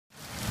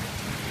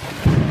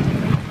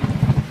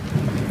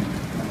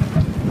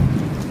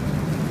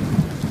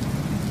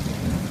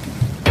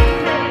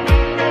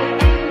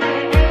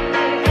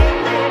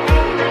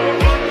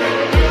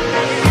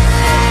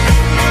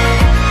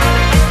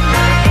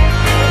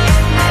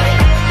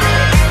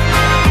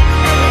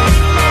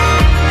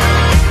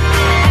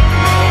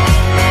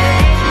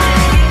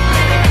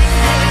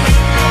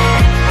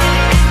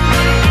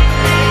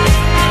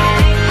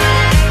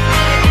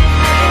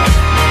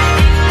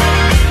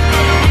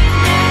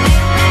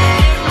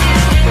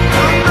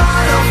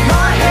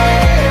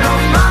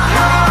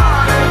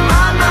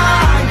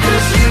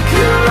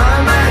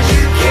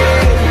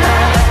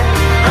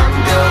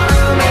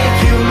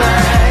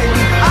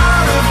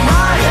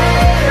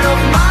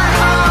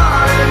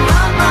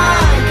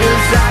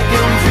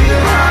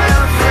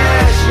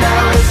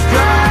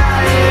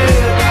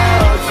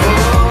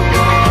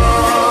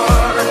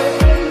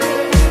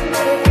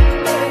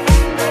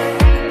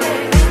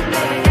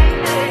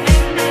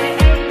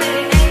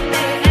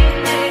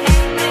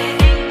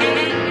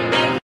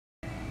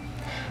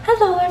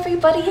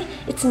everybody,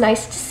 it's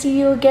nice to see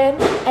you again,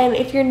 and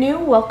if you're new,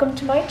 welcome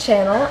to my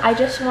channel. I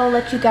just want to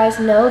let you guys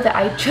know that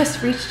I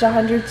just reached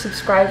 100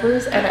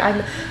 subscribers, and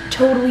I'm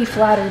totally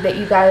flattered that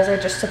you guys are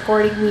just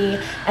supporting me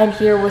and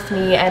here with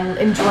me and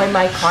enjoy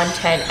my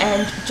content,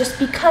 and just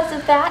because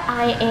of that,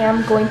 I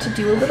am going to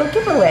do a little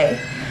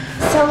giveaway.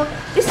 So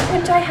this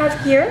print I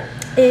have here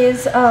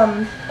is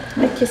a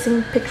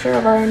kissing picture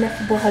of our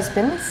ineffable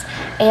husbands,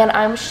 and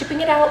I'm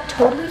shipping it out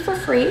totally for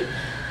free.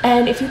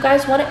 And if you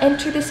guys want to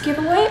enter this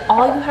giveaway,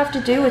 all you have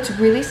to do, it's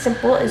really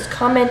simple, is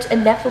comment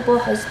Ineffable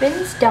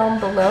Husbands down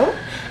below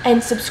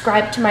and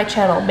subscribe to my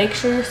channel. Make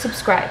sure you're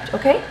subscribed,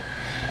 okay?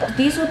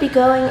 These will be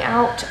going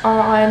out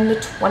on the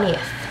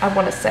 20th, I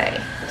want to say.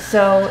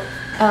 So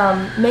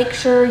make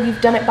sure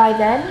you've done it by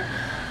then.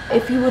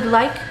 If you would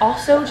like,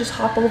 also just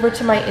hop over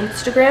to my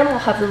Instagram. I'll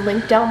have the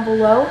link down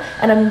below,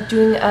 and I'm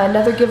doing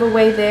another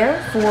giveaway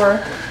there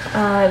for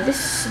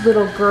this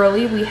little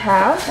girly we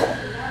have,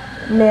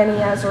 Manny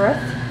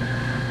Azareth.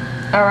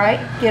 Alright,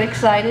 get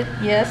excited,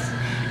 yes.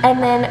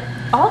 And then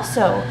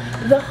also,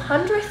 the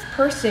 100th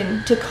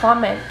person to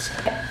comment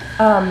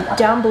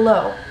down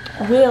below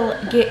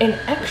will get an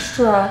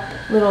extra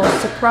little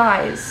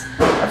surprise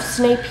of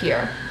Snape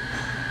here.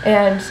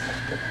 And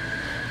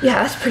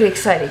yeah, that's pretty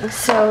exciting.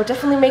 So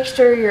definitely make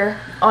sure you're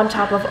on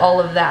top of all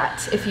of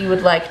that if you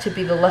would like to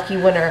be the lucky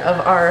winner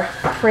of our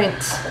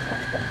print,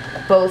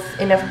 both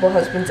Ineffable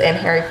Husbands and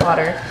Harry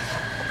Potter.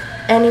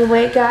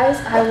 Anyway, guys,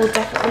 I will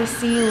definitely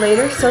see you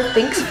later, so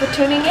thanks for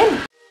tuning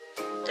in.